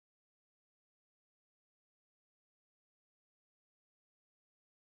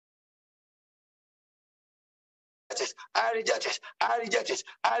it. I reject it. I reject it.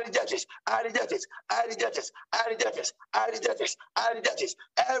 I reject it. I reject it. I reject it. I reject it. I reject it. I reject it.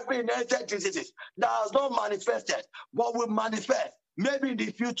 Every inherited disease that has not manifested, but will manifest. Maybe in the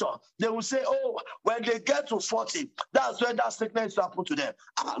future, they will say, oh, when they get to 40, that's when that sickness will happen to them.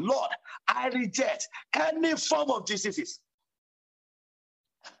 Ah, Lord, I reject any form of diseases.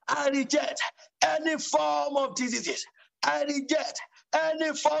 I reject any form of diseases. I reject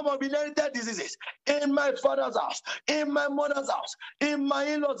any form of inherited diseases in my father's house, in my mother's house, in my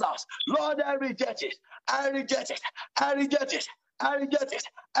in-laws' house. Lord, I reject it. I reject it. I reject it. I reject it.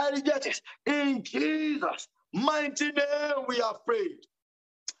 I reject it. In Jesus' mighty name we have prayed.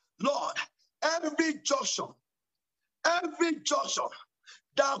 Lord, every junction that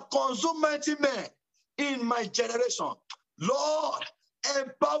consumes mighty men in my generation, Lord,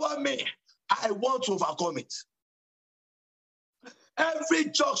 empower me. I want to overcome it. Every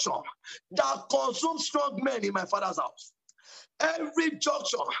junction that consumes strong men in my father's house, every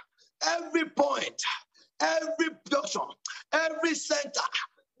junction, every point, every junction, every center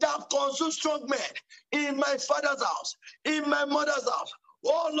that consumes strong men in my father's house, in my mother's house,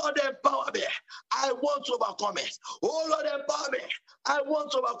 oh Lord, empower me. I want to overcome it. Oh Lord, empower me. I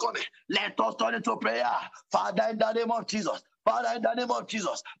want to overcome it. Let us turn into prayer. Father, in the name of Jesus. Father, in the name of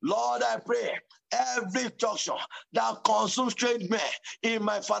Jesus, Lord, I pray every junction that consumes strange men in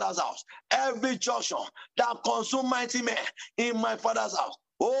my father's house, every junction that consumes mighty men in my father's house,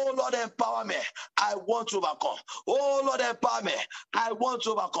 oh Lord, empower me. I want to overcome. Oh Lord, empower me. I want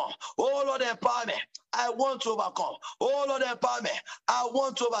to overcome. Oh Lord, empower me. I want to overcome. Oh Lord, empower me. I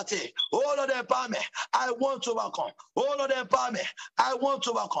want to overtake. Oh Lord, empower me. I want to overcome. Oh Lord, empower me. I want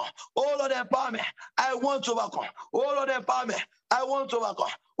to overcome. Oh Lord, empower me. I want to overcome. Oh Lord, empower me. I want to overcome.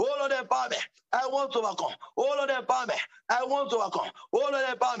 Oh Lord, empower me. I want to overcome. Oh Lord, empower me. I want to overcome. Oh Lord,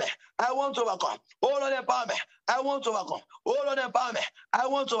 empower me. I want to overcome. Oh Lord, empower me. I want to overcome. Oh Lord, empower me. I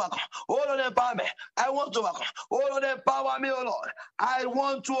want to overcome. Oh Lord, empower me. I want to overcome. Oh Lord, empower me, oh Lord. I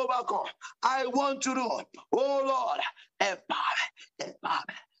want to overcome. I want to do. Oh Lord, empower me. Empower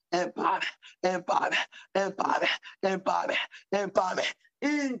me. Empower me. Empower me. Empower me. Empower me. Empower me.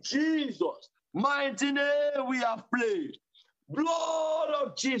 In Jesus' mighty name we have prayed. Blood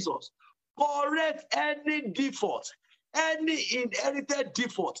of Jesus, correct any default, any inherited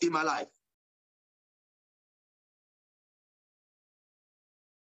default in my life.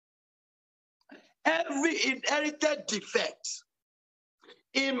 Every inherited defect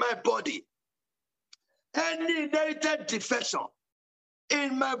in my body, any inherited defection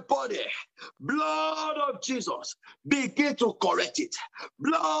in my body, blood of Jesus, begin to correct it.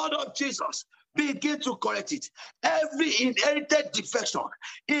 Blood of Jesus, begin to correct it. Every inherited defection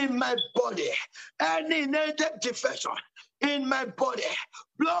in my body, any inherited defection in my body,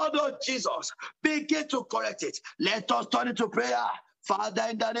 blood of Jesus, begin to correct it. Let us turn into prayer. Father,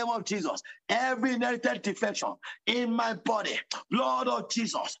 in the name of Jesus, every inherited defection in my body, blood of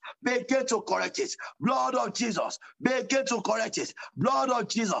Jesus, begin to correct it. Blood of Jesus, begin to correct it. Blood of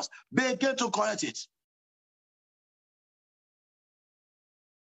Jesus, begin to correct it.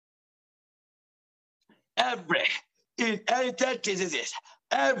 Every inherited diseases,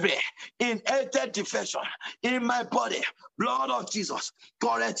 every inherited defection in my body, blood of Jesus,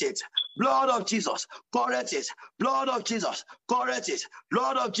 correct it. Blood of Jesus, correct it. Blood of Jesus, correct it.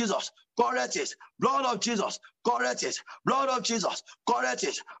 Blood of Jesus, correct it. Blood of Jesus, correct it. Blood of Jesus, correct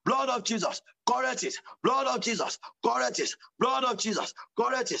it. Blood of Jesus, correct it. Blood of Jesus, correct it. Blood of Jesus,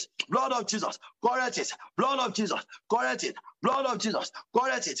 correct it. Blood of Jesus, correct it. Blood of Jesus, correct it. Blood of Jesus,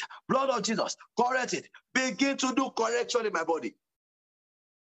 correct it. Blood of Jesus, correct it. Begin to do correction in my body.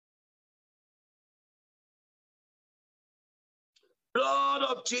 Blood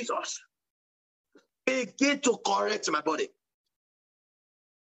of Jesus, begin to correct my body.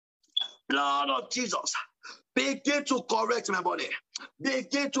 Blood of Jesus, begin to correct my body.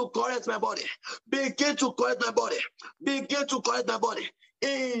 Begin to correct my body. Begin to correct my body. Begin to correct my body.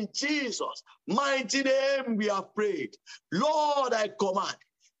 In Jesus' mighty name we have prayed. Lord, I command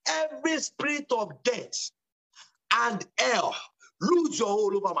every spirit of death and hell, lose your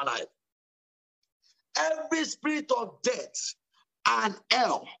hold over my life. Every spirit of death and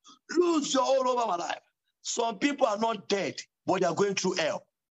hell, lose your hold over my life. Some people are not dead, but they are going through hell.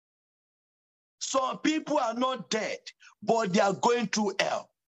 Some people are not dead, but they are going through hell.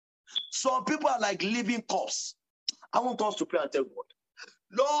 Some people are like living corpses. I want us to pray and tell God,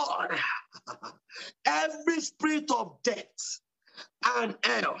 Lord, every spirit of death and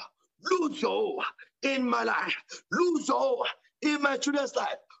hell, lose your hold in my life, lose your hold in my children's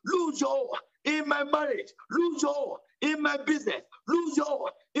life, lose your hold in my marriage, lose your hold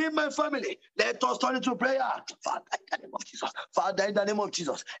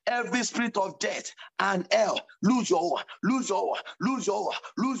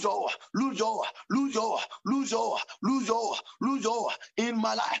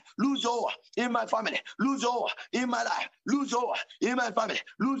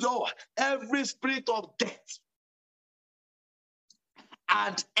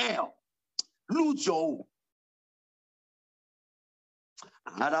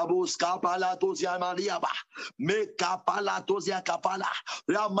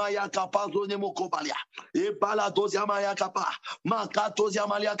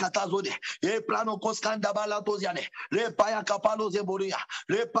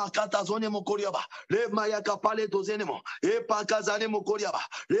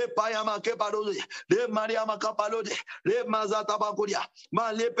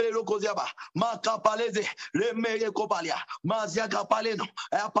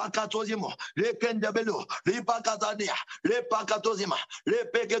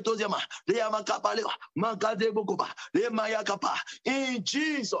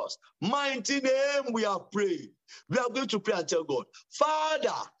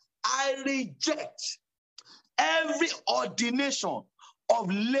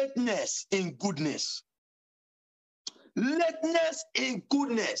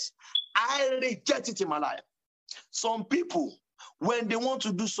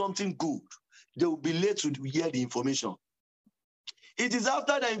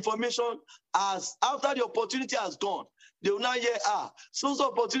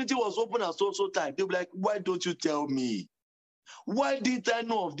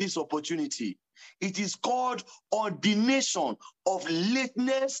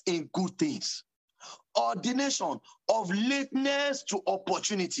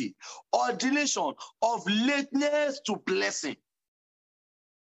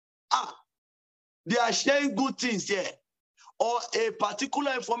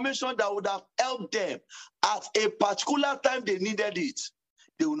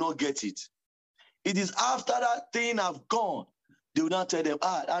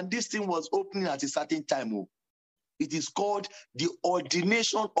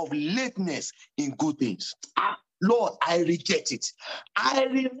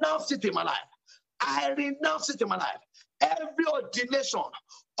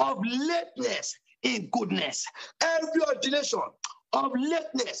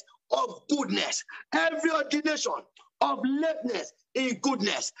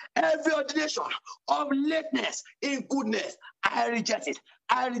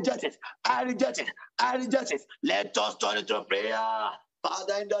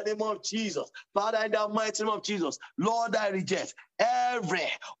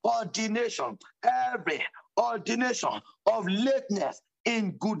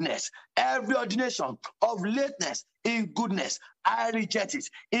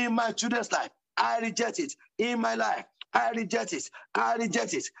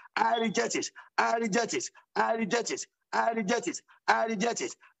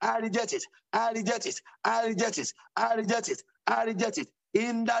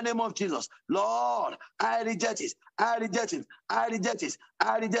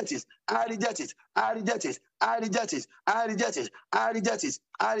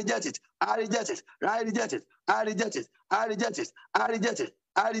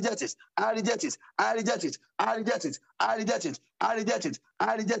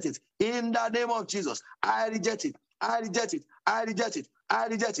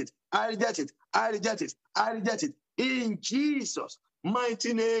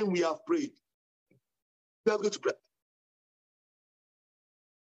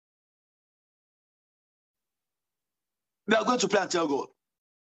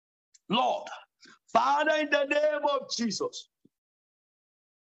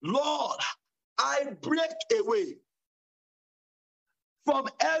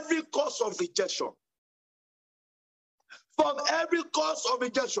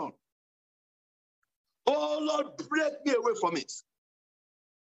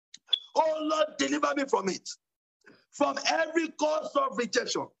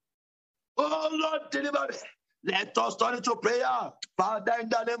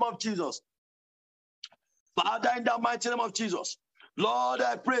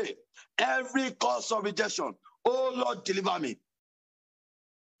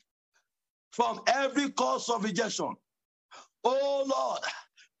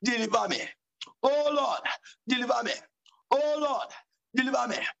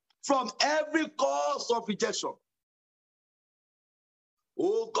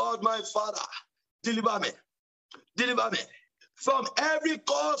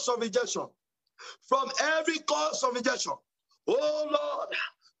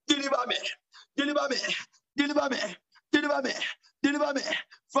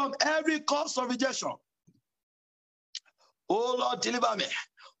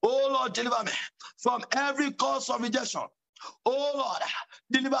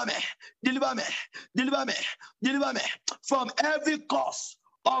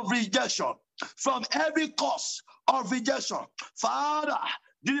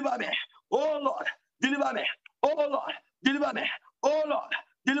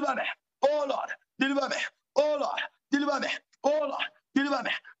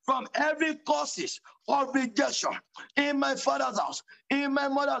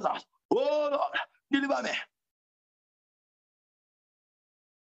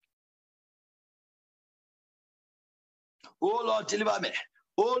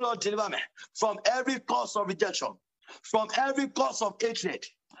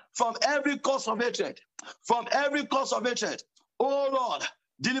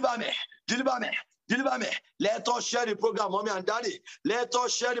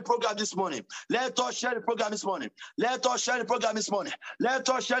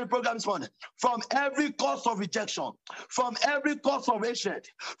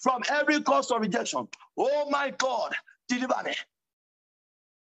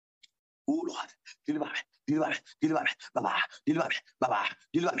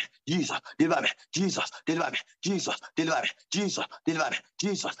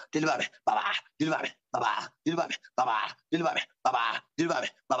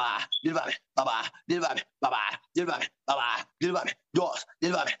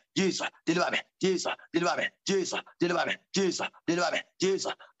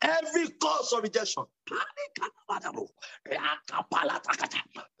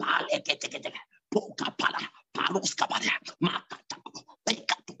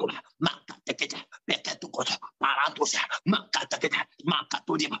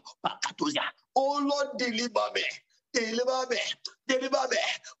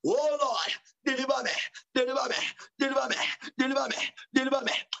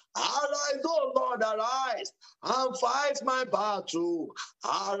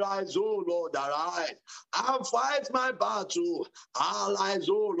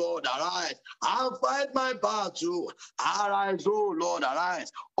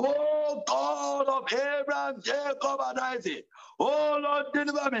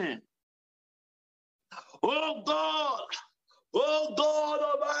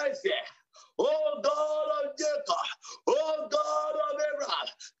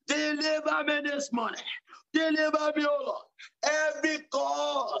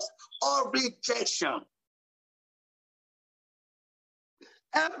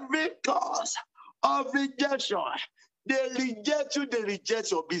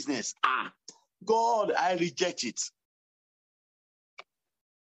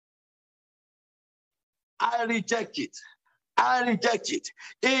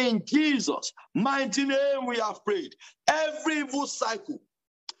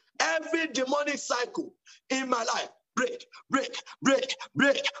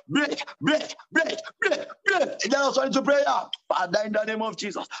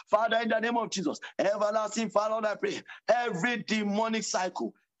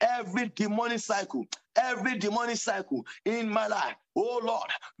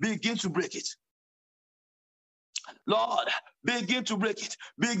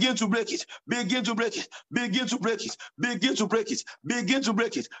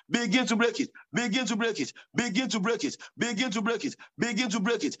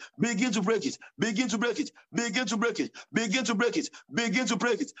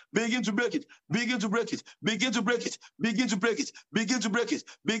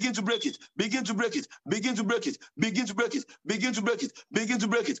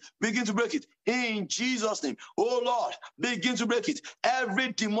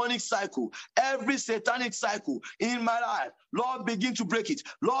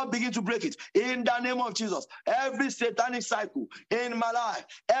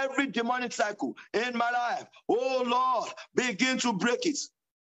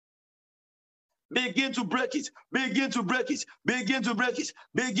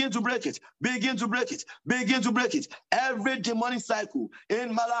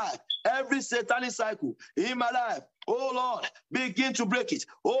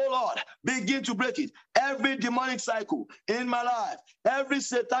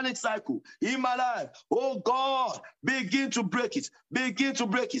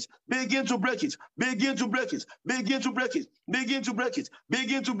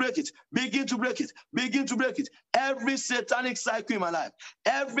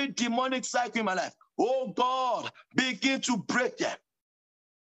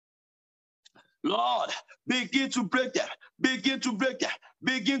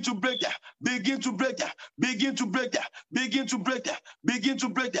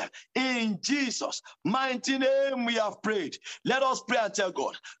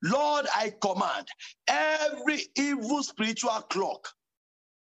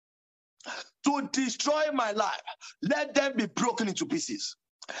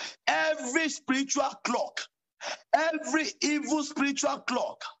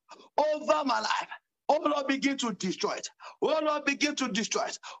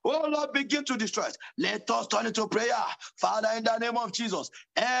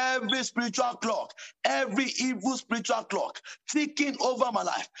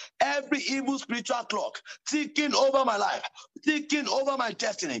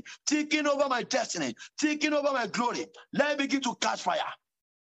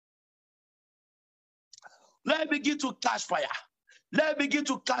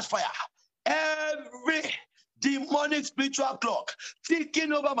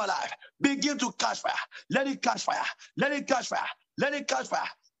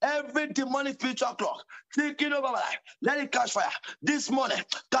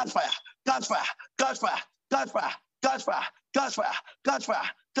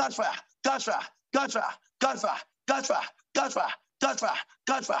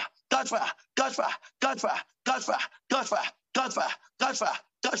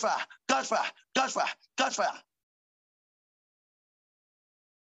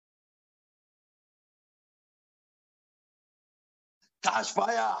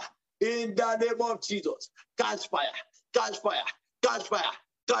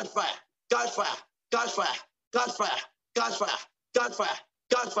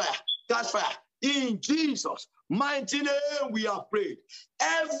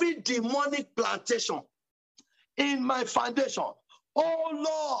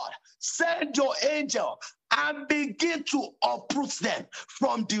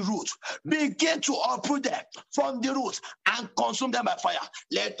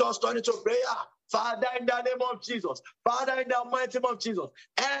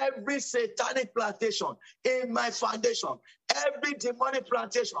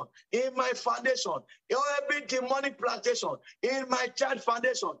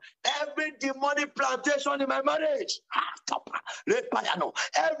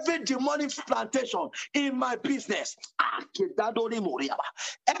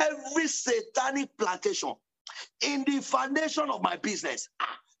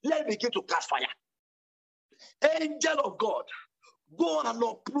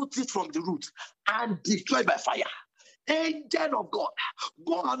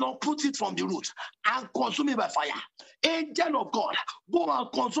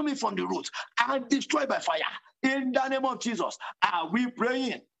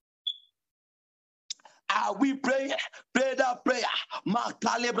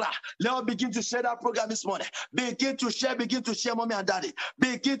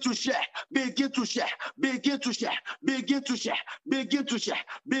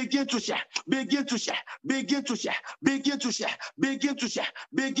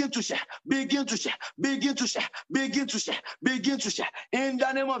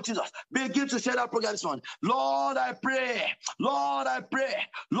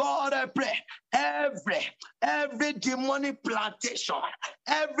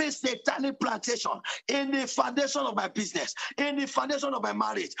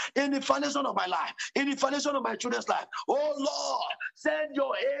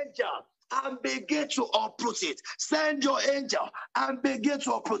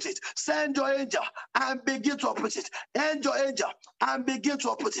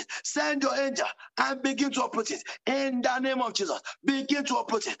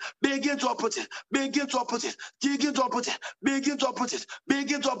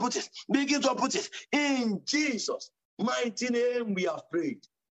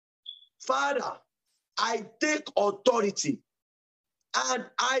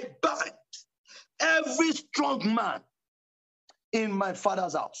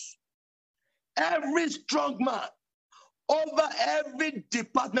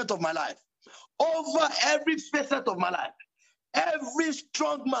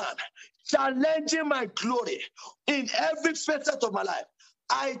challenging my glory in every facet of my life,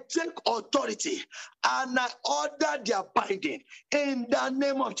 I take authority and I order their binding in the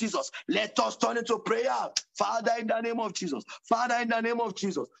name of Jesus. Let us turn into prayer. Father, in the name of Jesus. Father, in the name of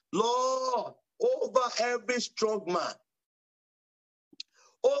Jesus. Lord, over every strong man,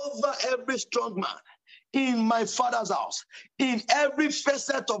 in my Father's house, in every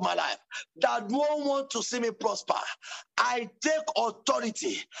facet of my life that won't want to see me prosper, I take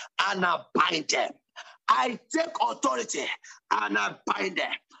authority and I bind them. I take authority and I bind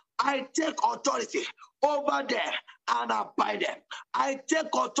them. I take authority over them and I bind them. I take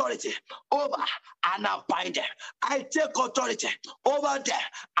authority over and I bind them. I take authority over them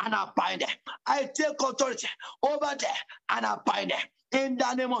and I bind them. I take authority over them and I bind them. In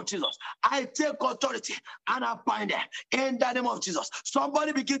the name of Jesus, I take authority and I bind them. In the name of Jesus,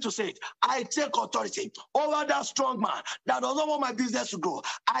 somebody begin to say it. I take authority over that strong man that doesn't want my business to grow.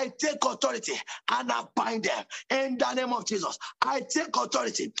 I take authority and I bind them. In the name of Jesus, I take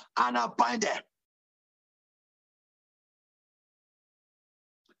authority and I bind them.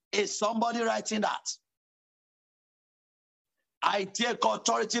 Is somebody writing that? I take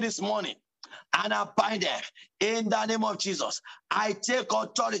authority this morning and I bind them in the name of Jesus. I take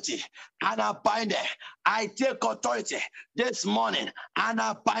authority and I bind them. I take authority this morning and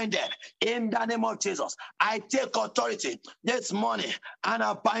I bind them in the name of Jesus. I take authority this morning and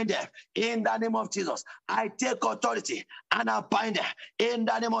I bind them in the name of Jesus. I take authority and I bind them in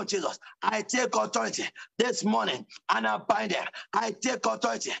the name of Jesus. I take authority this morning and I bind them. I take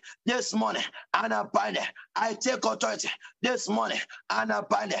authority this morning and I bind them. I take authority this morning and I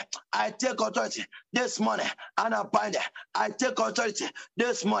bind them. I take authority this morning and I bind them. I take authority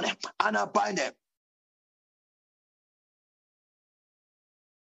this morning and I bind them.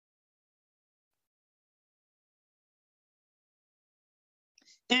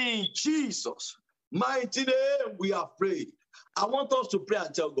 In Jesus' mighty name, we have prayed. I want us to pray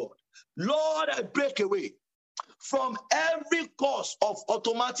and tell God, Lord, I break away from every cause of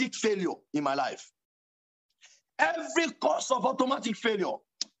automatic failure in my life. Every cause of automatic failure,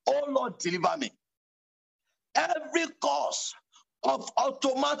 oh Lord, deliver me. Every cause of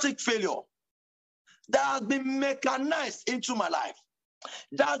automatic failure that has been mechanized into my life,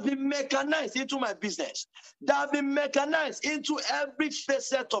 that has been mechanized into my business, that has been mechanized into every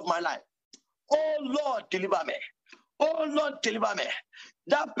facet of my life. Oh Lord, deliver me. Oh Lord, deliver me.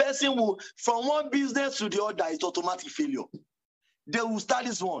 That person will, from one business to the other, is automatic failure. They will start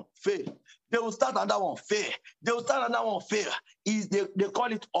this one, fail. They will start another one, fail. They will start another one, fail. They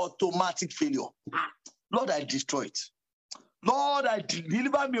call it automatic failure. Lord, I destroy it. Lord, I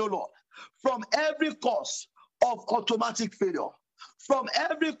deliver me, oh Lord, from every cause of automatic failure. From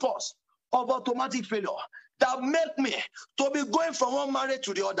every cause of automatic failure that make me to be going from one marriage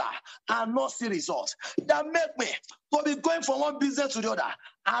to the other and not see results. That make me to be going from one business to the other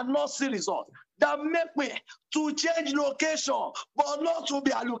and not see results. That make me to change location but not to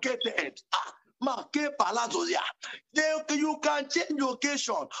be allocated. You can change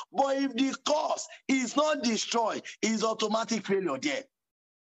location, but if the cause is not destroyed, it's automatic failure there.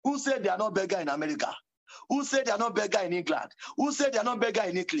 Who said they are not beggar in America? Who said they are not beggar in England? Who said they are not beggar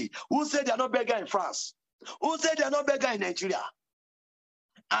in Italy? Who said they are not beggar in France? Who said they are not beggar in Nigeria?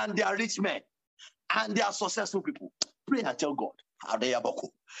 And they are rich men. And they are successful people. Pray and tell God.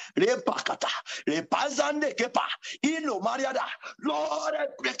 Lord, I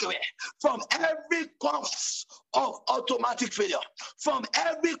break away from every cause of automatic failure, from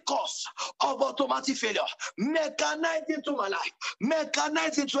every cause of automatic failure, mechanized into my life,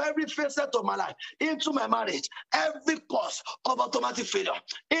 mechanized into every facet of my life, into my marriage, every cause of automatic failure,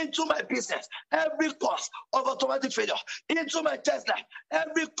 into my business, every cause of automatic failure, into my church life,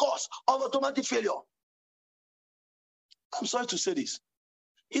 every cause of automatic failure. I'm sorry to say this.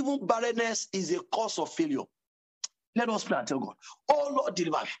 Even barrenness is a cause of failure. Let us pray and tell God, oh Lord,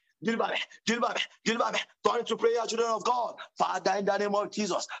 deliver me. Deliver me, deliver me, deliver me. Turn to prayer, children of God. Father, in the name of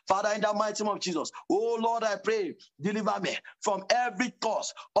Jesus. Father, in the mighty name of Jesus. Oh Lord, I pray, deliver me from every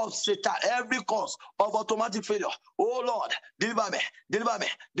cause of Satan, every cause of automatic failure. Oh Lord, deliver me, deliver me,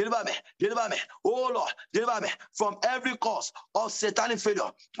 deliver me, deliver me. Oh Lord, deliver me from every cause of satanic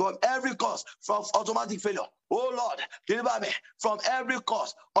failure, from every cause of automatic failure. Oh Lord, deliver me from every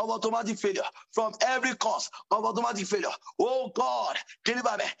cause of automatic failure, from every cause of automatic failure. Oh God,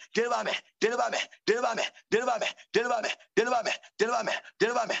 deliver me, deliver me, deliver me, deliver me, deliver me, deliver me, deliver me, deliver me,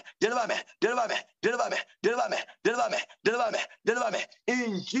 deliver me, deliver me, deliver me, deliver me, deliver me, deliver me, deliver me, deliver me.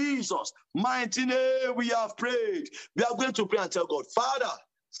 In Jesus' mighty name we have prayed. We are going to pray and tell God, Father,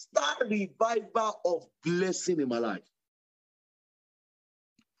 start revival of blessing in my life.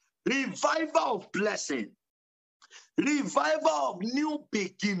 revival of blessing, revival of new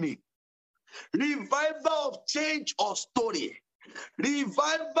beginning, revival of change of story,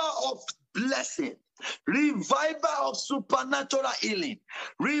 revival of blessing, revival of supernatural healing,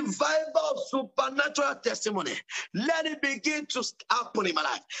 revival of supernatural testimony. Let it begin to happen in my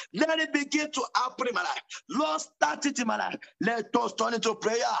life. Let it begin to happen in my life. Lord, start it in my life. Let us turn into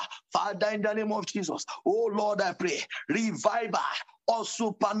prayer. Father, in the name of Jesus, oh Lord, I pray, revival of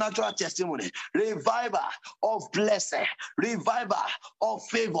supernatural testimony, revival of blessing, revival of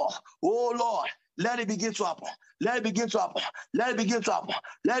favor. Oh Lord, let it begin to happen. Let it begin to happen. Let it begin to happen.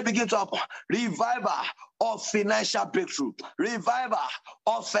 Let it begin to happen. Revival of financial breakthrough. Revival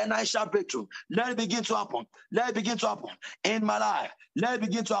of financial breakthrough. Let it begin to happen. Let it begin to happen in my life. Let it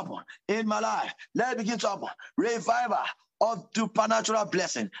begin to happen in my life. Let it begin to happen. Revival of supernatural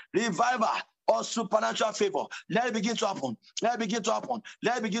blessing. Revival or supernatural favor. Let it begin to happen. Let it begin to happen.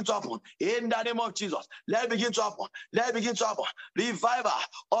 Let it begin to happen. In the name of Jesus. Let it begin to happen. Let it begin to happen. Revival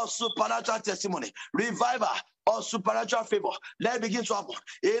or supernatural testimony. Revival or supernatural favor. Let it begin to happen.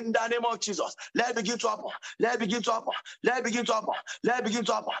 In the name of Jesus. Let it begin to happen. Let it begin to happen. Let it begin to happen. Let it begin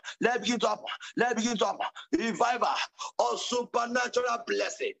to happen. Let it begin to happen. Let it begin to happen. Revival or supernatural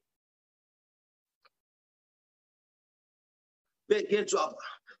blessing. Begin to happen.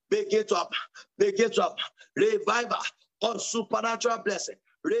 Begin to happen. Begin to happen. Revival or supernatural blessing.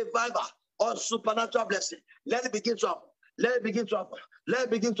 Revival or supernatural blessing. Let it begin to happen. Let it begin to happen. Let it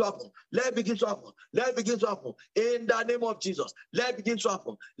begin to happen. Let it begin to happen. Let it begin to happen. In the name of Jesus. Let it begin to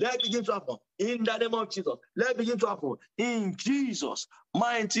happen. Let it begin to happen. In the name of Jesus. Let it begin to happen. In Jesus'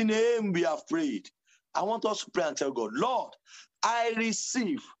 mighty name we have prayed. I want us to pray and tell God, Lord, I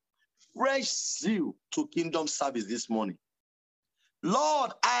receive fresh zeal to kingdom service this morning.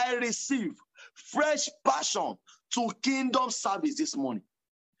 Lord, I receive fresh passion to kingdom service this morning.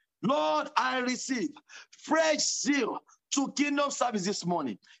 Lord, I receive fresh zeal to kingdom service this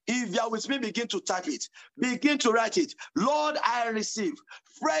morning. If you are with me, begin to type it. Begin to write it. Lord, I receive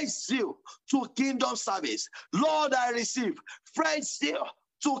fresh zeal to kingdom service. Lord, I receive fresh zeal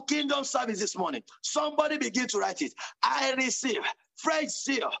to kingdom service this morning. Somebody begin to write it. I receive fresh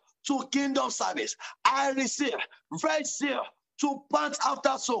zeal to kingdom service. I receive fresh zeal to pant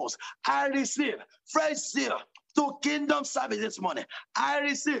after souls. I receive fresh zeal to kingdom service this morning. I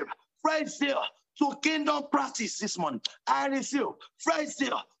receive fresh zeal to kingdom practice this morning. I receive fresh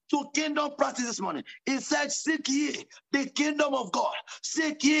zeal to kingdom practice this morning. He said, seek ye the kingdom of God.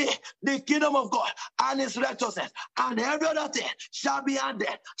 Seek ye the kingdom of God and his righteousness. And every other thing shall be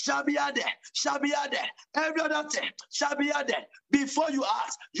added, shall be added, shall be added. Every other thing shall be added. Before you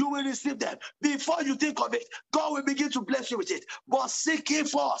ask, you will receive them. Before you think of it, God will begin to bless you with it. But seek ye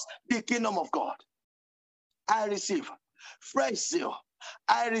first the kingdom of God. I receive fresh zeal.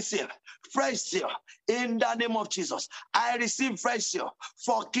 I receive fresh zeal in the name of Jesus. I receive fresh zeal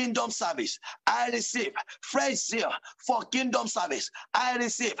for kingdom service. I receive fresh zeal for kingdom service. I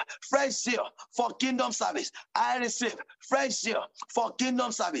receive fresh zeal for kingdom service. I receive fresh zeal for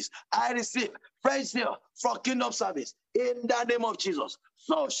kingdom service. I receive fresh zeal for kingdom service in the name of Jesus.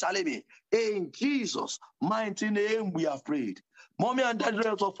 So shall it be. In Jesus' mighty name we have prayed. Mommy and Daddy,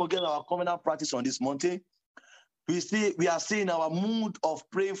 let us forget our covenant practice on this mountain. We are seeing our mood of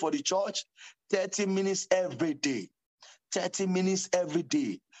praying for the church 30 minutes every day. 30 minutes every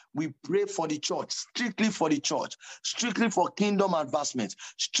day. We pray for the church, strictly for the church, strictly for kingdom advancement,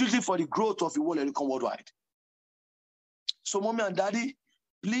 strictly for the growth of the world and worldwide. So, Mommy and Daddy,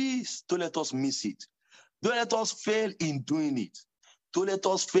 please don't let us miss it. Don't let us fail in doing it. Don't let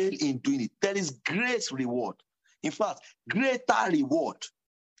us fail in doing it. There is great reward. In fact, greater reward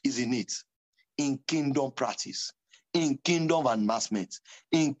is in it. In kingdom practice, in kingdom advancement,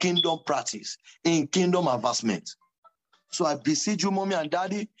 in kingdom practice, in kingdom advancement. So I beseech you, Mommy and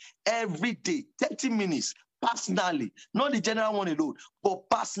Daddy, every day, 30 minutes, personally, not the general one alone, but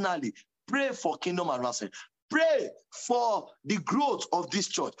personally, pray for kingdom advancement. Pray for the growth of this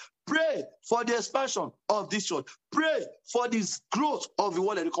church. Pray for the expansion of this church. Pray for the growth of the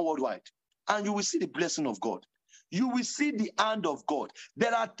world and worldwide. And you will see the blessing of God. You will see the hand of God.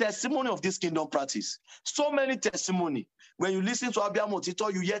 There are testimonies of this kingdom practice. So many testimonies. When you listen to Abia Tito,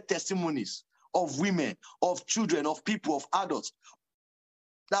 you hear testimonies of women, of children, of people, of adults.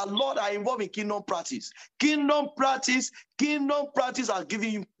 That Lord are involved in kingdom practice. Kingdom practice are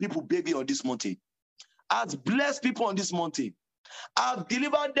giving people baby on this mountain. Has blessed people on this mountain. I've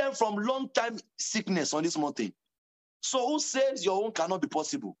delivered them from long-time sickness on this mountain. So who says your own cannot be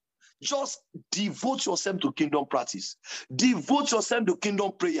possible? Just devote yourself to kingdom practice. Devote yourself to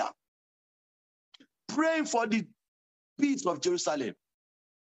kingdom prayer. Praying for the peace of Jerusalem.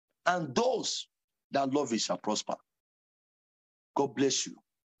 and those that love it shall prosper. God bless you.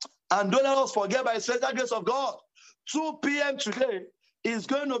 And don't let us forget, by the special grace of God, 2 p.m. today is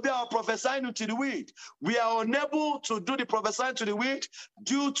going to be our prophesying into the wind. We are unable to do the prophesying to the wind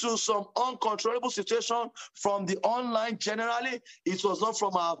due to some uncontrollable situation from the online. Generally, it was not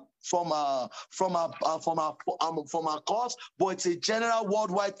from our course, but it's a general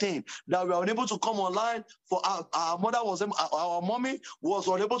worldwide thing that we are unable to come online for. Our mommy was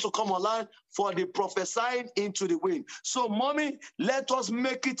unable to come online for the prophesying into the wind. So, mommy, let us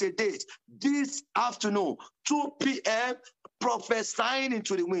make it a date this afternoon, 2 p.m. prophesying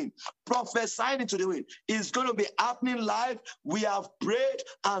into the wind. Prophesying into the wind is going to be happening live. We have prayed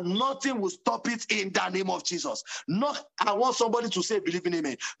and nothing will stop it in the name of Jesus. I want somebody to say, believe in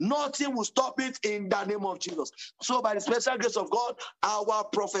amen. Nothing will stop it in the name of Jesus. So by the special grace of God, our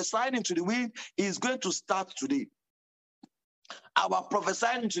prophesying into the wind is going to start today. Our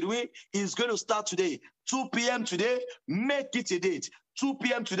prophesying into the wind is going to start today. 2 p.m. today, make it a date. 2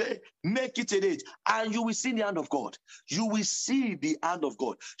 p.m. today, make it a date. And you will see the hand of God. You will see the hand of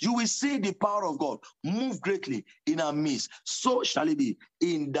God. You will see the power of God move greatly in our midst. So shall it be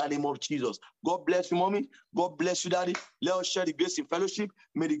in the name of Jesus. God bless you, mommy. God bless you, daddy. Let us share the grace in fellowship.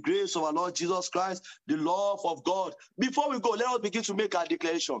 May the grace of our Lord Jesus Christ, the love of God. Before we go, let us begin to make our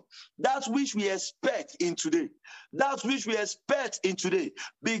declaration. That which we expect in today, that which we expect in today,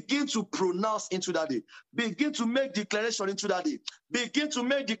 begin to pronounce into that day. Begin to make declaration into that day. Begin to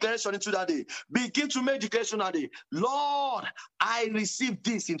make declaration into that day. Begin to make declaration that day. Lord, I receive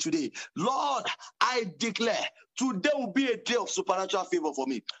this in today. Lord, I declare today will be a day of supernatural favor for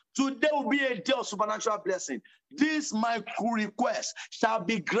me. Today will be a day of supernatural blessing. This my request shall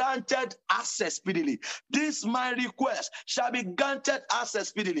be granted access speedily. This my request shall be granted access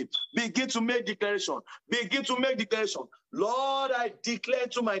speedily. Begin to make declaration. Begin to make declaration. Lord, I declare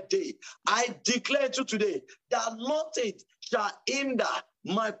to my day. I declare to today that nothing shall hinder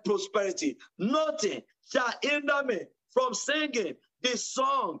my prosperity. Nothing shall hinder me from singing the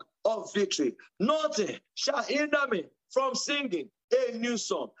song of victory. Nothing shall hinder me from singing a new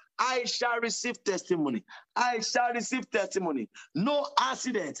song. I shall receive testimony. I shall receive testimony. No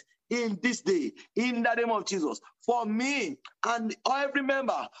accident in this day, in the name of Jesus. For me and every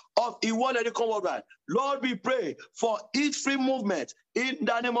member of Iwo Ledikun Worldwide, Lord, we pray for each free movement in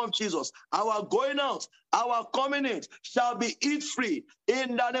the name of Jesus. Our going out, our coming in shall be each free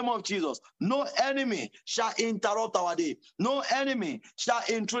in the name of Jesus. No enemy shall interrupt our day. No enemy shall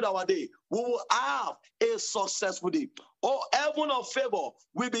intrude our day. We will have a successful day. Oh, heaven of favor,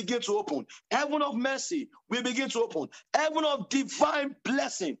 we begin to open. Heaven of mercy, we begin to open. Heaven of divine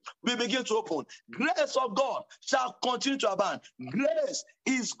blessing, we begin to open. Grace of God shall continue to abound. Grace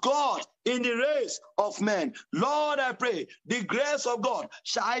is God in the race of men. Lord, I pray, the grace of God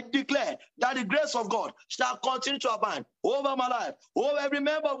shall I declare that the grace of God shall continue to abound over my life, over every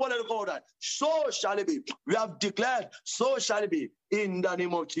member of what I call that. So shall it be. We have declared, so shall it be in the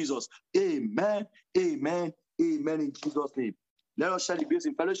name of Jesus. Amen. Amen. Amen in Jesus' name. Let us share the grace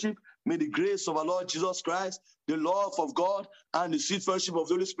in fellowship. May the grace of our Lord Jesus Christ, the love of God, and the sweet fellowship of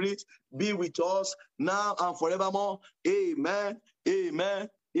the Holy Spirit be with us now and forevermore. Amen. Amen.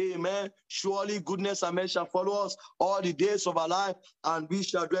 Amen. Surely goodness and mercy shall follow us all the days of our life, and we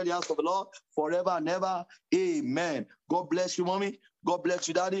shall dwell in the house of the Lord forever and ever. Amen. God bless you, mommy. God bless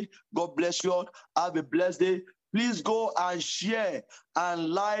you, daddy. God bless you all. Have a blessed day. Please go and share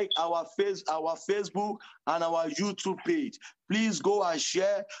and like our Facebook and our YouTube page. Please go and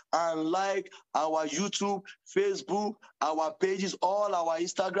share and like our YouTube, Facebook, our pages, all our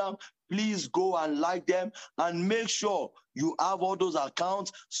Instagram. Please go and like them and make sure you have all those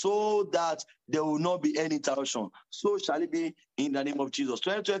accounts so that there will not be any interruption. So shall it be in the name of Jesus.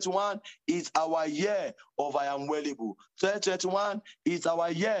 2021 is our year of I am well able. 2021 is our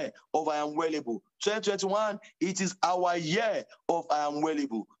year of I am well able. 2021, it is our year of I am well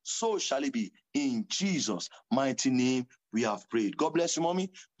able. So shall it be. In Jesus' mighty name, we have prayed. God bless you, mommy.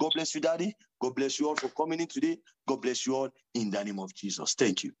 God bless you, daddy. God bless you all for coming in today. God bless you all in the name of Jesus.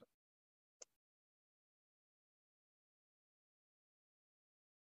 Thank you.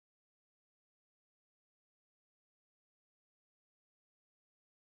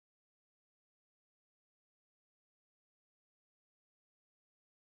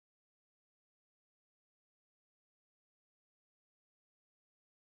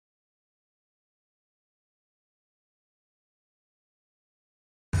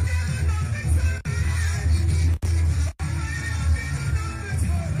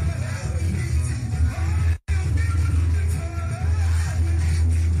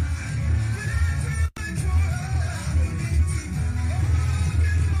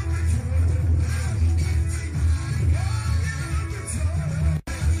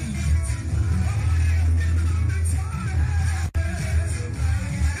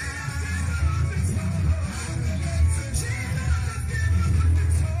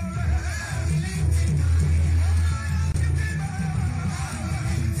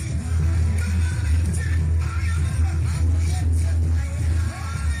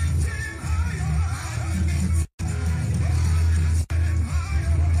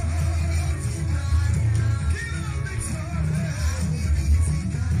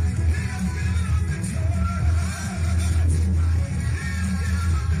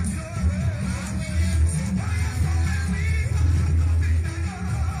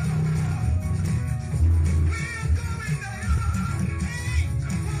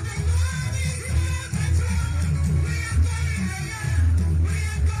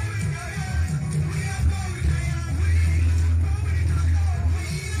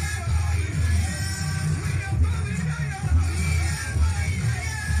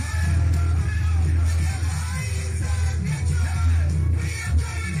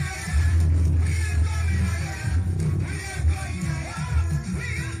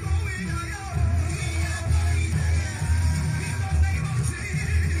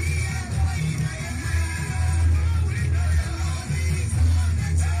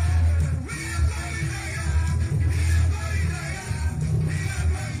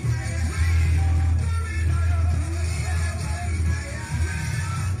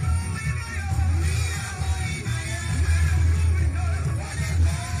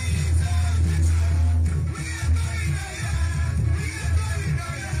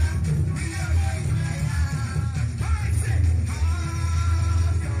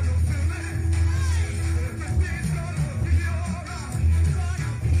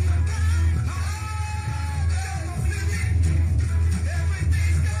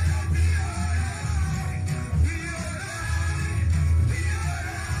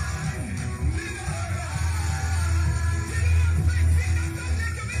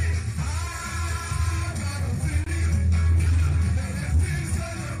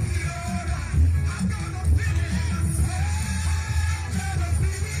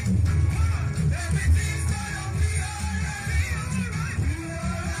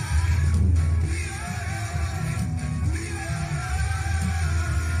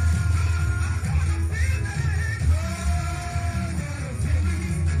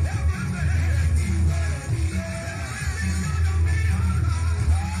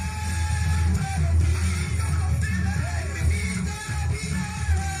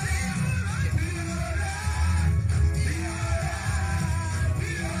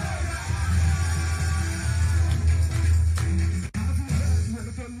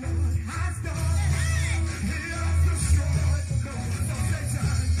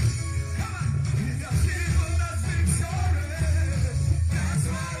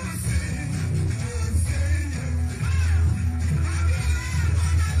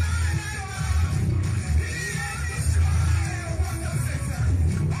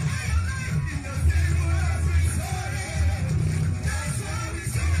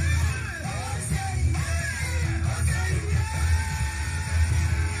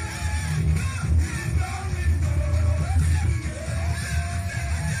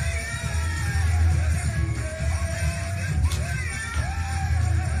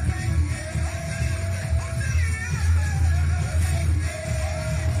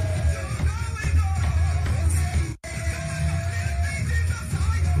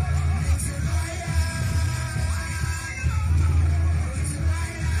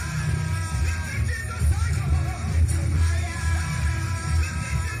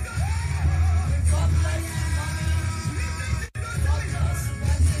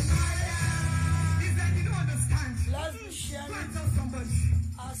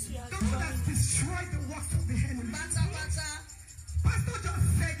 destroy the works of the enemy. Pastor just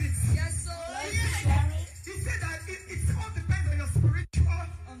said it. Yes, sir. He said that it all depends on your spiritual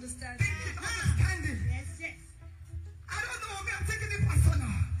Understanding. Yes. I don't know, I'm taking it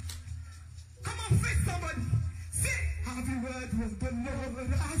personal. Come on, face somebody. Say, have you heard what the Lord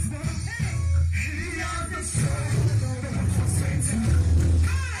has done? He has destroyed the works of Satan.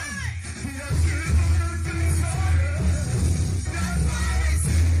 He has given us victory. That's why I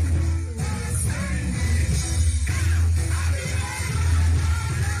sing. I sing.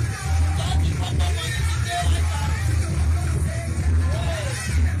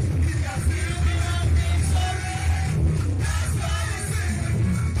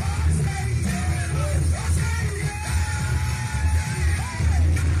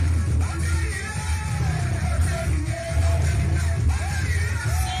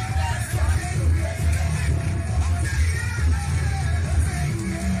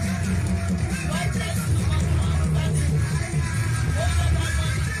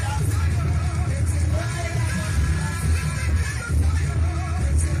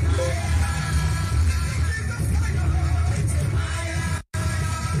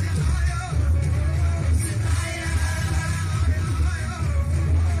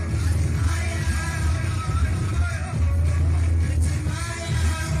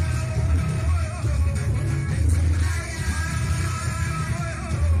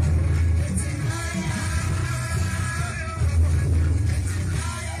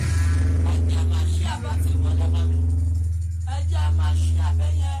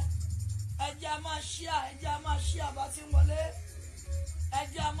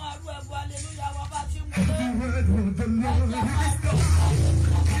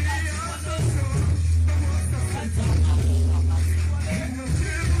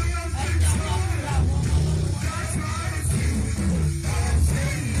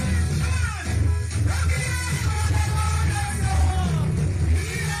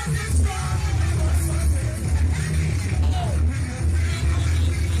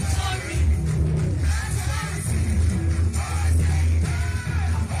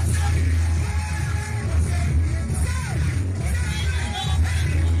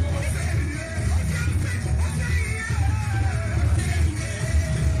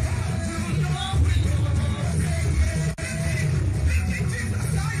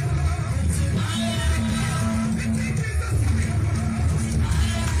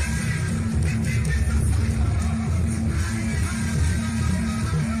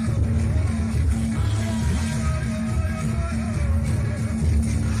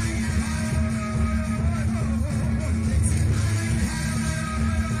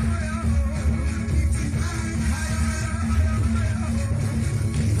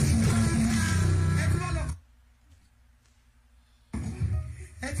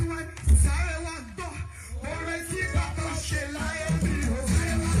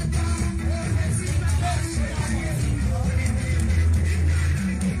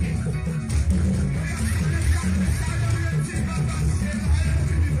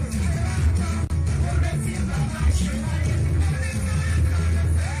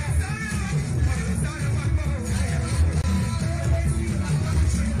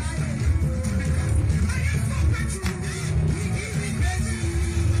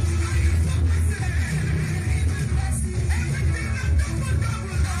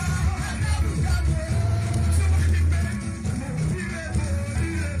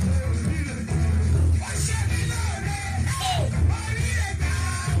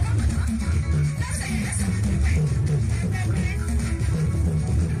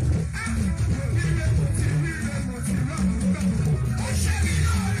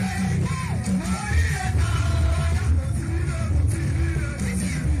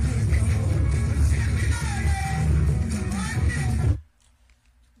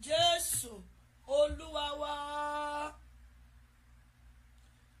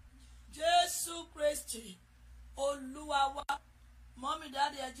 Mọ́mí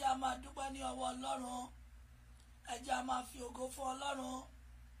dáàdì ẹ jẹ́ a máa dúpẹ́ ní ọwọ́ Ọlọ́run, ẹ jẹ́ a máa fi ògo fún Ọlọ́run,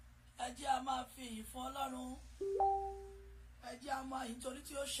 ẹ jẹ́ a máa fi ìyìn fún Ọlọ́run, ẹ jẹ́ a máa yìn torí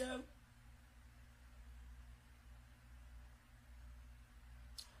tí ó ṣe.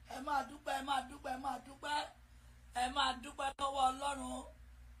 Ẹ máa dúpẹ́, ẹ máa dúpẹ́, ẹ máa dúpẹ́, ẹ máa dúpẹ́ lọ́wọ́ Ọlọ́run,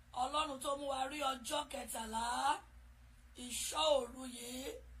 Ọlọ́run tó mú wa rí ọjọ́ 13 ìṣọ́ òru yìí.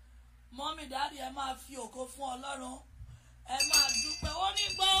 Mọ́mí dáàdì ẹ máa fi ògo fún Ọlọ́run, ẹ máa dúpẹ́. Ó ní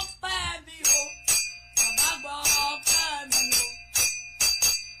gbọ́ pẹ́ mi o, bàbá gbọ́ pẹ́ mi o,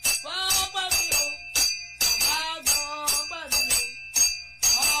 gbọ́ pẹ́ mi o, bàbá gbọ́ pẹ́ mi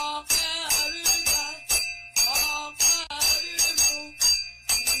o, ọpẹ́ rí jẹ, ọpẹ́ rí mu,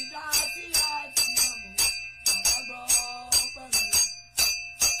 ìdá tí a ti.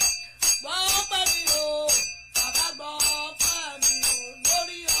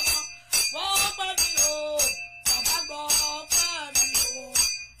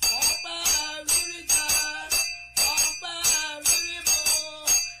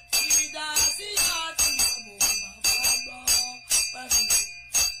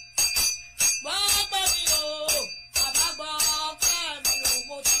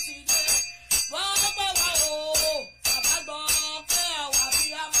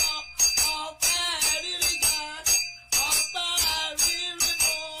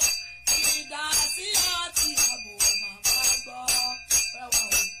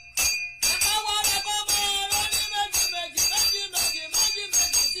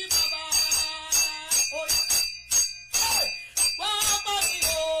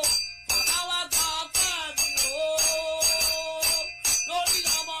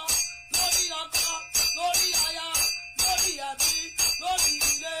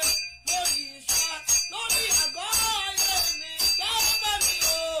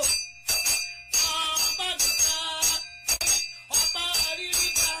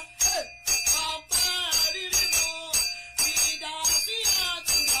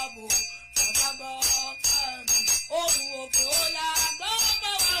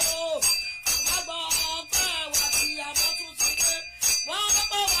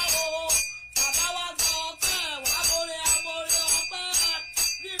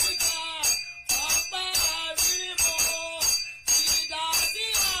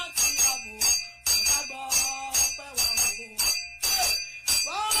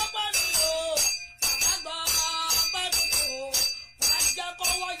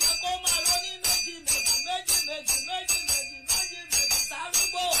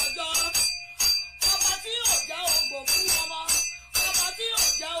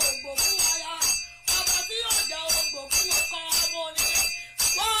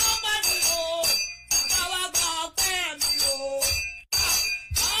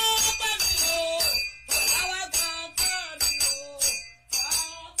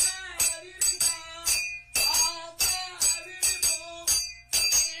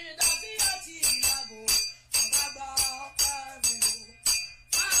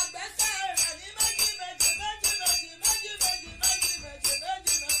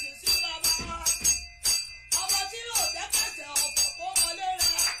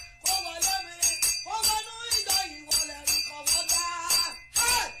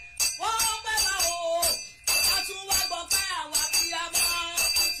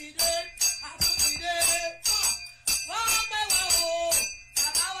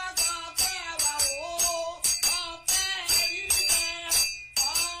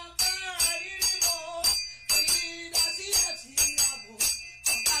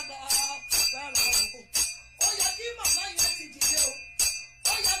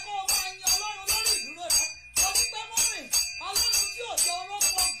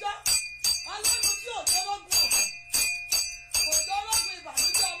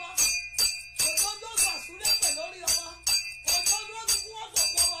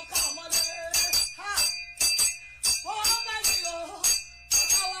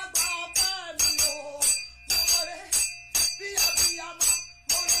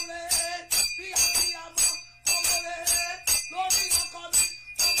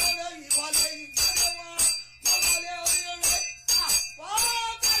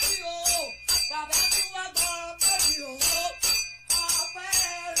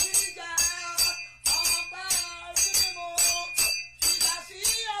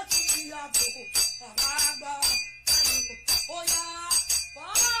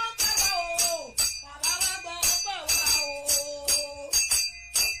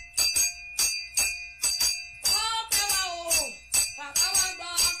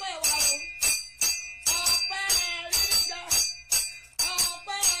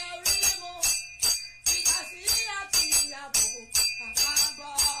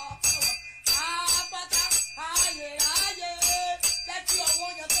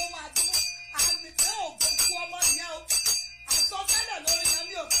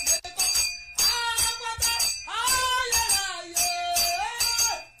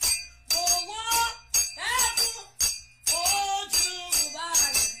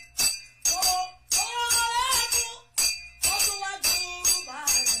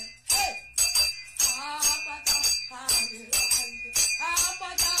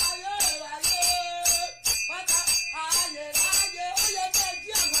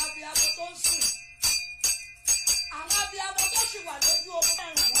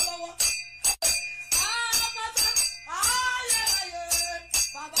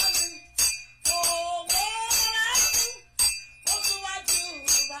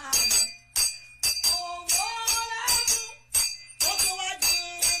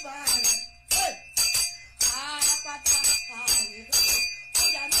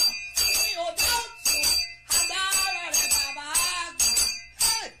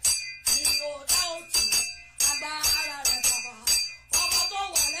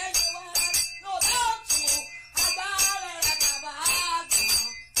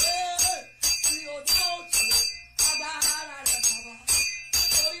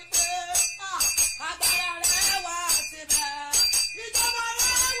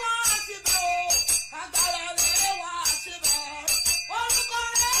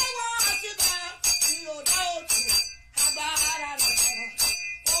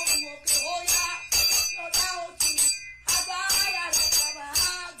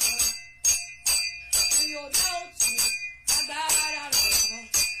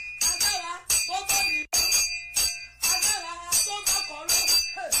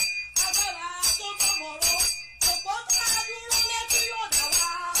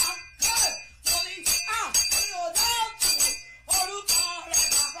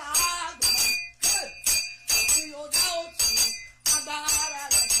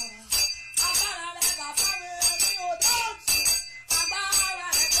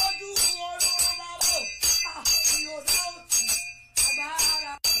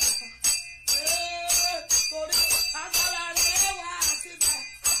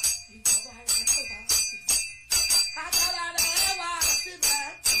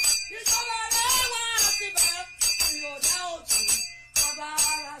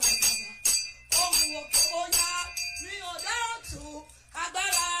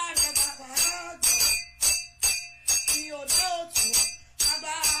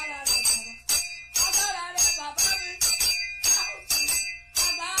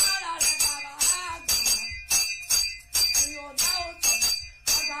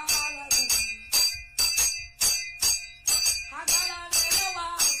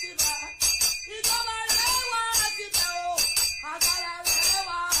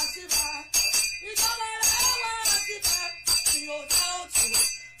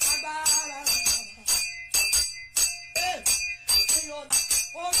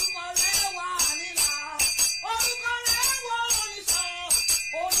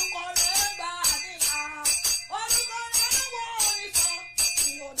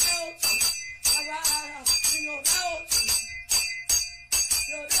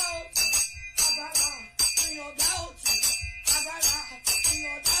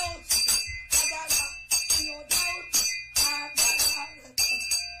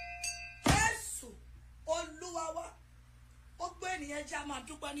 jẹ́ á máa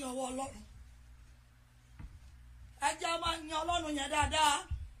dúpẹ́ ní ọwọ́ Ọlọ́run. Ẹ jẹ́ á máa yan Ọlọ́run yẹn dáadáa.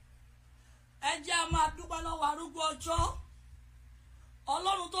 Ẹ jẹ́ á máa dúpẹ́ lọ́wọ́ arúgbó ọjọ́.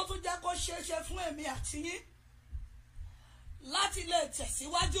 Ọlọ́run tó tún jẹ́ kó ṣeé ṣe fún èmi àti yín láti lè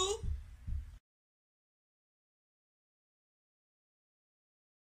tẹ̀síwájú.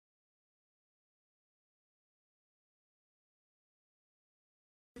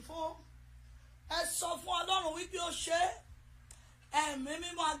 Ẹ sọ fún Ọlọ́run wípé ó ṣe ẹ̀mí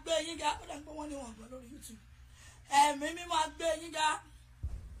mímọ́ á gbé yín ga. Ó dà pé wọ́n ní wọn gbọ́ lórí YouTube. Ẹ̀mí mímọ́ á gbé yín ga.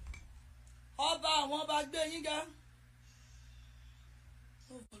 Ọba àwọn ọba gbé yín ga.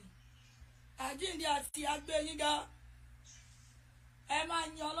 Àjíǹde àti agbé yín ga. Ẹ máa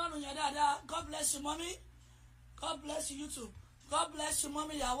yan Ọlọ́run yẹn dáadáa. God bless you, mommy. God bless you, YouTube. God bless you,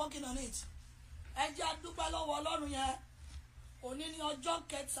 mommy. You are working on it. Ẹ jẹ́ á dúpẹ́ lọ́wọ́ Ọlọ́run yẹn. Òní ni ọjọ́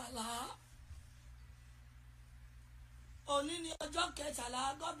kẹtàlá. Òní ni ọjọ́ kẹtàlá.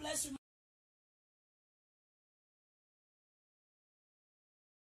 God bless you.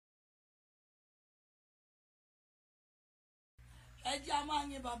 Ẹ jẹ́ á máa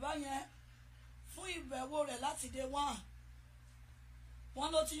yin bàbá yẹn fún ìbẹ̀wò rẹ̀ láti day one.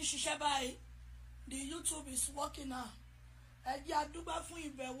 Wọ́n ló ti ń ṣiṣẹ́ báyìí. The YouTube is working now. Ẹ jẹ́ á dúpẹ́ fún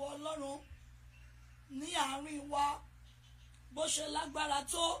ìbẹ̀wò Ọlọ́run ní àárín wa bó ṣe lágbára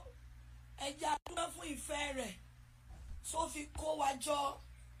tó. Ẹ jẹ́ á dúpẹ́ fún ìfẹ́ rẹ̀ tó fi kó wa jọ.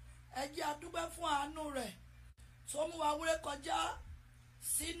 Ẹ jẹ́ á dúpẹ́ fún àánú rẹ̀ tó mú wa wúré kọjá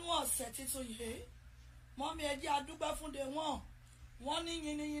sínú ọ̀sẹ̀ tuntun yìí. Mọ́mí ẹ jẹ́ á dúpẹ́ fún day one. Wọ́n ní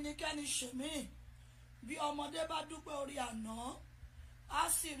yìnyínyìnyín kẹ́ni ṣèmí. Bí ọmọdé bá dúpẹ́ orí àná, á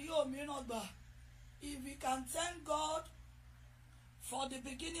sì rí òmíràn gbà. If we can thank God for the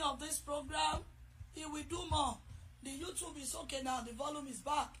beginning of this program, He will do more. The YouTube is okay now. The volume is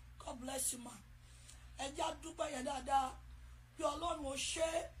back. God bless you, ma. Ẹ jẹ́ á dúpẹ́ yẹn dáadáa. Bí Ọlọ́run ó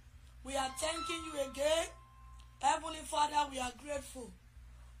ṣe, we are thanking you again. Heavenly Father, we are grateful.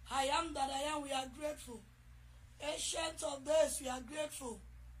 I am that I am, we are grateful. Ancient of days, we are grateful.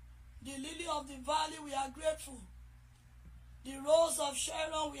 The lily of the valley, we are grateful. The rose of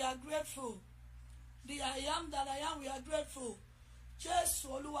Sharon, we are grateful. The I am that I am, we are grateful. Jésù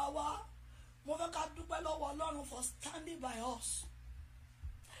Olúwa wa, mo fẹ́ ká dúpẹ́ lọ́wọ́ Ọlọ́run for standing by us.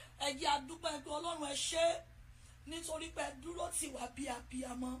 Ẹ jẹ́ á dúpẹ́ pé Ọlọ́run ẹ ṣé nítorí pé ẹ dúró tì wá bí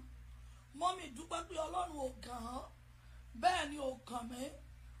abiyamọ. Mọ́mì dúpẹ́ pé Ọlọ́run ò gàn án, bẹ́ẹ̀ ni ò gàn mí,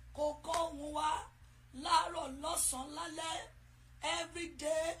 kò kọ̀ ohùn wa láàárọ̀ lọ́sàn-án lálẹ́. Every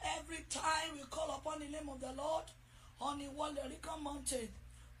day, every time we call upon the name of the Lord on the Walerica mountain,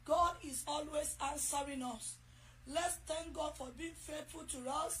 God is always answering us. Let's thank God for being faithful to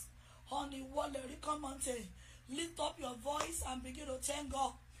us on the Walerica mountain. Lift up your voice and begin to thank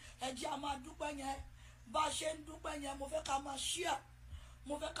God. Ẹ jẹ́ á máa dúpẹ́ yẹn. Bá a ṣe ń dúpẹ́ yẹn, mo fẹ́ ká máa share.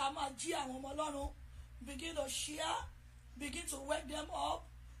 Mo fẹ́ ká máa jí àwọn ọmọ Ọlọ́run. Begin to share. Begin to wake them up.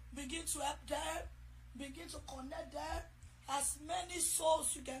 Begin to help them. Begin to connect them. As many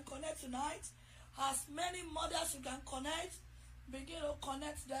souls you can connect tonight, as many mothers you can connect, begin to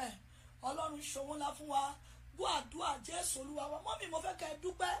connect them. Ọlọ́run ṣòwò ńlá fún wa. Gbọ́ àdúrà Jésù Olúwa wa. Mọ́mì mo fẹ́ kẹ́ ẹ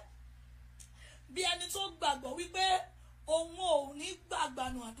dúpẹ́. Bí ẹni tó gbàgbọ́ wípé òun ò ní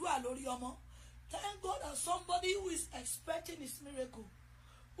gbàgbànú àdúrà lórí ọmọ. Thank God that somebody who is expecting his miracle,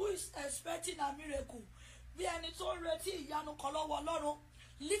 who is expecting a miracle. Bí ẹni tó ń retí ìyanu kan lọ́wọ́ Ọlọ́run.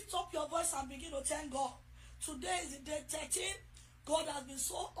 Lift up your voice and begin to thank God. Today is the day 13. God has been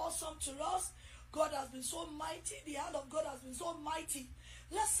so awesome to us. God has been so mighty. The hand of God has been so mighty.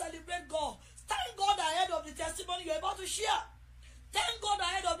 Let's celebrate God. Thank God ahead of the testimony you're about to share. Thank God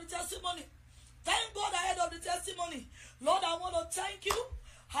ahead of the testimony. Thank God ahead of the testimony. Lord, I want to thank you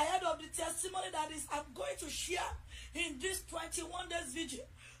ahead of the testimony that is I'm going to share in this 21 days vigil.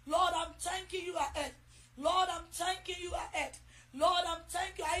 Lord, I'm thanking you ahead. Lord, I'm thanking you ahead. Lord, I'm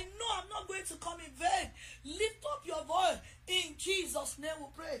thanking you. I know I'm not going to come in vain. Lift up your voice. In Jesus' name we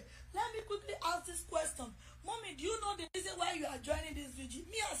pray. Let me quickly ask this question. Mommy, do you know the reason why you are joining this vigil?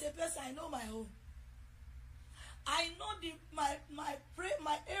 Me as a person, I know my own. I know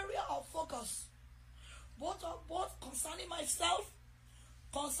my area of focus. Both concerning myself,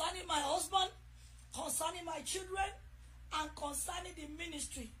 concerning my husband, concerning my children, and concerning the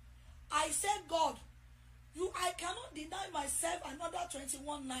ministry. I said, God, I cannot deny myself another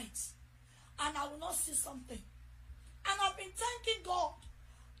 21 nights, and I will not see something. And I've been thanking God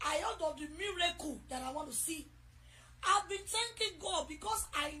ahead of the miracle that I want to see. I've been thanking God because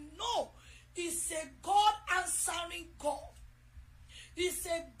I know He's a God answering God. He's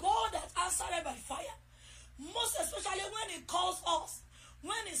a God that answered by fire. Most especially when He calls us,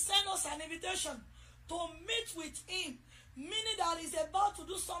 when He sends us an invitation to meet with Him, meaning that He's about to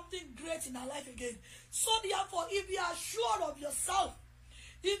do something great in our life again. So therefore, if you are sure of yourself,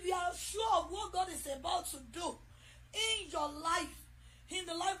 if you are sure of what God is about to do in your life, in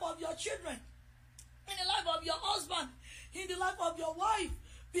the life of your children, in the life of your husband, in the life of your wife,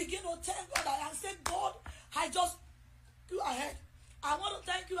 begin to thank God and say, God, I just go ahead. I want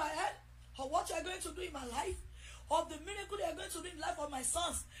to thank you ahead of what you are going to do in my life, of the miracle you are going to do in the life of my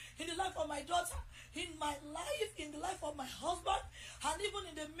sons, in the life of my daughter, in my life, in the life of my husband, and even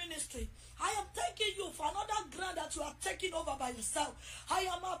in the ministry. I am thanking you for another grant that you are taking over by yourself. I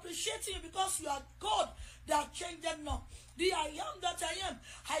am appreciating you because you are God that changed them now. The I am that I am.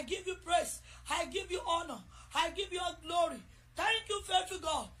 I give you praise. I give you honor. I give you all glory. Thank you, faithful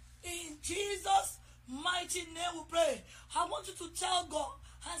God. In Jesus' mighty name we pray. I want you to tell God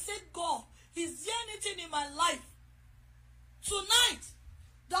and say, God, is there anything in my life tonight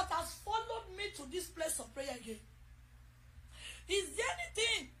that has followed me to this place of prayer again? Is there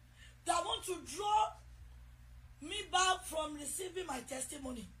anything that want to draw me back from receiving my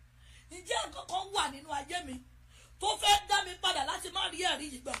testimony? Ǹjẹ́ nǹkan kan wà nínú ayé mi tó fẹ́ dá mi padà láti má rí ẹ̀rí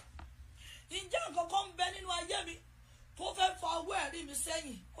yìí gbà? Ǹjẹ́ nǹkan kan ń bẹ nínú ayé mi tó fẹ́ fa owó ẹ̀rí mi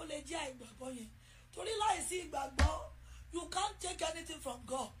sẹ́yìn? Ó lè jẹ́ àìgbàgbọ́ yẹn. Torí láìsí ìgbàgbọ́, you can't take anything from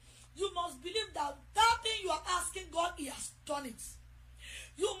God. You must believe that that thing you are asking God, He has done it.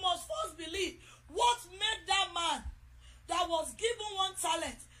 You must first believe what made that man that was given 1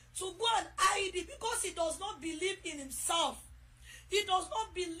 talent to go and hide it, because he does not believe in himself. He does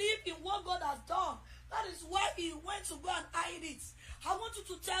not believe in what God has done. That is why he went to go and hide it. I want you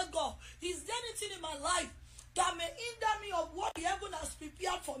to tell God, is there anything in my life that may hinder me of what the heaven has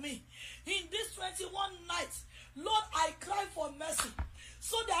prepared for me? In this 21 nights, Lord, I cry for mercy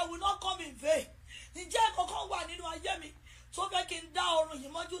so that I will not come in vain. Ǹjẹ́ kankan wà nínú ayé mi tó fẹ́ kí n dá ọrùn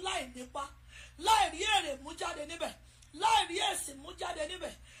yìí mọ́jú láì nípa, láì rí èrè mú jáde níbẹ̀, láì rí èsì mú jáde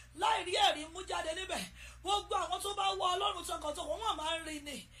níbẹ̀, láì rí ẹ̀rí mú jáde níbẹ̀? Gbogbo àwọn tó bá wá Ọlọ́run tọkàntọkàn wọ́n máa ń rí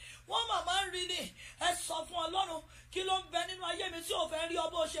ni, wọ́n máa ń rí ni. Ẹ sọ fún Ọlọ́run, kí ló ń bẹ nínú ayé mi tí ò fẹ́ rí ọ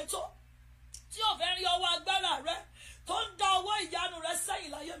bó ṣe tó, tí ò fẹ́ rí ọwọ́ agbára rẹ, tó ń dá ọwọ́ ìyanu rẹ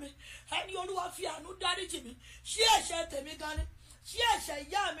sẹ́yìn láyé mi? Ẹni Olúwa fi àánú dáríjì mi. Ṣé ẹ̀ṣẹ̀ tèmi gan ni? Ṣé ẹ̀ṣẹ̀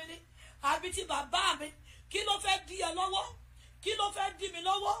ìyá mi ni? Àbí ti bàbá mi? Kí ló fẹ́ dí ẹ lọ́wọ́? Kí ló fẹ́ dí mi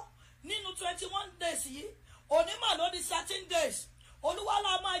lọ́wọ́ nínú 21 days yìí? Òní mà ló di 13 days. Olúwa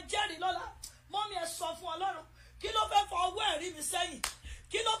la máa jẹ́rìí lọ́la. Mọ́mí ẹ sọ fún Ọlọ́run, kí ló fẹ́ fa ọwọ́ ẹ̀rí mi sẹ́yìn?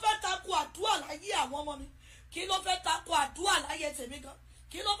 Kí ló fẹ́ tako àdúrà láyé àwọn ọmọ mi? Kí ló fẹ́ tako àdúrà láyé tèmi gan?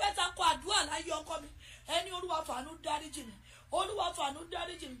 Kí ló fẹ́ tako àdúrà láyé ọkọ mi? Ẹni Olúwa fàánú dáríjì mi. Olúwa fàánú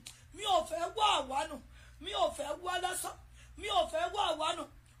dáríjì mi. Mi ò fẹ́ wá àwánù. Mi ò fẹ́ wá lásán. Mi ò fẹ́ wá àwánù.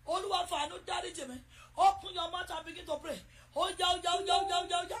 Olúwa fàánú dáríjì mi. Open your mouth and begin to pray. Ó já.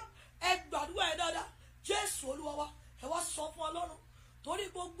 Ẹ gbàdúrà ẹ dáadáa. Jésù Olúwa wa. Ẹ wá sọ fún Ọlọ́run. Torí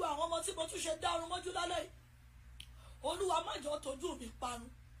gbogbo àwọn ọmọ tí mo tún ṣe dá ọrùn mọ́jú lálẹ́ yìí, Olúwa má jọ tójú mi parun.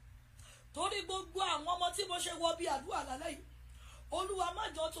 Torí gbogbo àwọn ọmọ tí mo ṣe wọ bí àdúrà lálẹ́ yìí, Olúwa má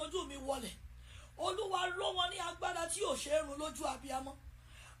jọ tójú mi wọlẹ̀. Olúwa ró wọn ní agbára tí yóò ṣe é run lójú abiyamọ.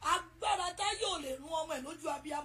 Agbára tá yóò lè run ọmọ ẹ̀ lójú abiyamọ.